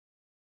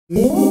The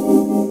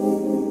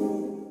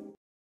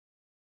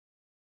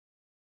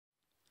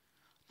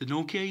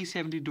Nokia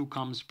E72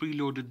 comes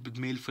preloaded with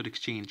Mail for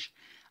Exchange,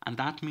 and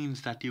that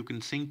means that you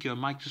can sync your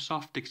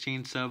Microsoft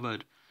Exchange server,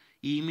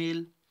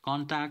 email,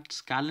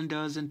 contacts,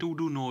 calendars, and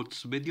to-do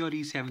notes with your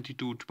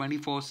E72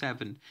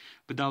 24/7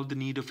 without the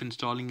need of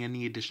installing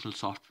any additional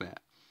software.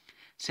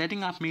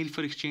 Setting up Mail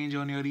for Exchange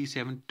on your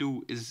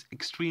E72 is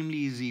extremely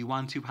easy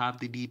once you have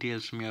the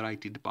details from your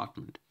IT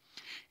department.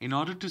 In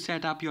order to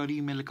set up your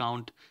email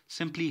account,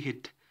 simply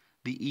hit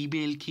the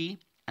email key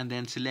and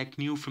then select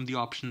New from the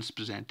options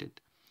presented.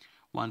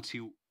 Once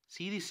you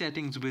see the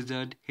settings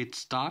wizard, hit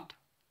Start.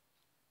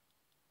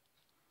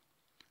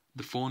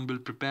 The phone will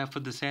prepare for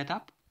the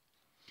setup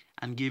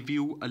and give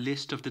you a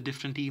list of the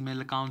different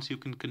email accounts you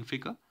can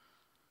configure.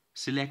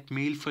 Select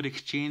Mail for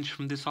Exchange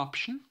from this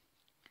option.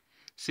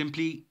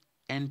 Simply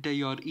enter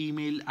your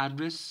email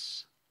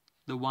address,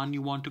 the one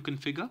you want to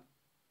configure.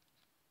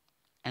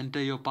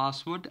 Enter your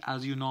password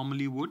as you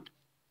normally would.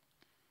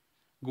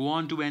 Go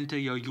on to enter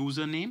your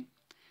username.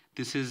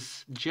 This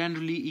is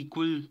generally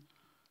equal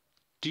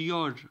to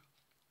your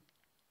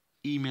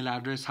email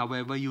address.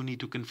 However, you need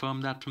to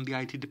confirm that from the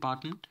IT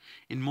department.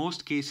 In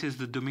most cases,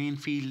 the domain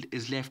field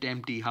is left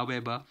empty.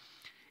 However,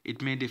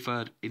 it may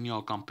differ in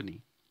your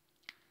company.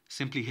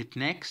 Simply hit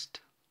Next.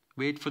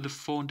 Wait for the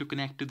phone to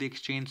connect to the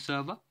Exchange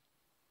server.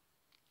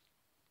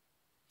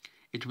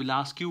 It will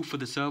ask you for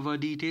the server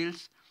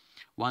details.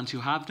 Once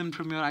you have them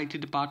from your IT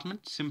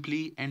department,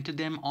 simply enter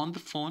them on the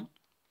phone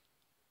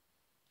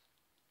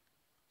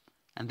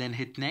and then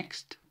hit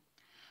Next.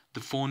 The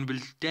phone will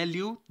tell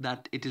you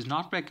that it is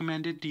not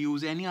recommended to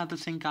use any other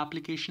sync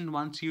application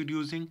once you're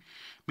using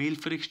Mail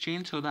for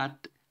Exchange, so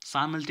that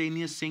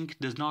simultaneous sync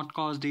does not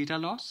cause data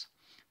loss.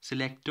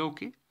 Select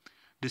OK.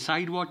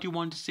 Decide what you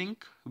want to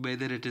sync,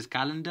 whether it is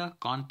calendar,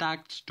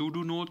 contacts,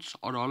 to-do notes,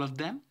 or all of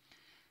them.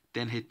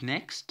 Then hit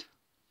Next.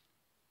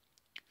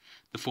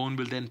 The phone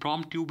will then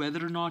prompt you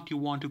whether or not you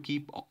want to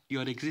keep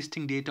your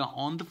existing data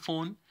on the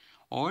phone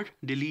or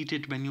delete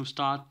it when you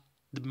start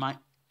the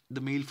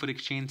Mail for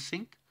Exchange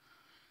sync.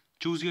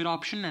 Choose your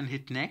option and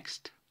hit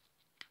Next.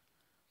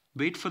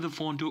 Wait for the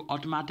phone to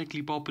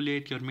automatically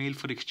populate your Mail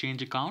for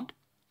Exchange account.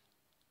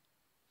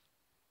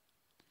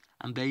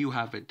 And there you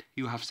have it.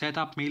 You have set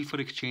up Mail for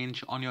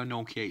Exchange on your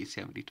Nokia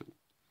E72.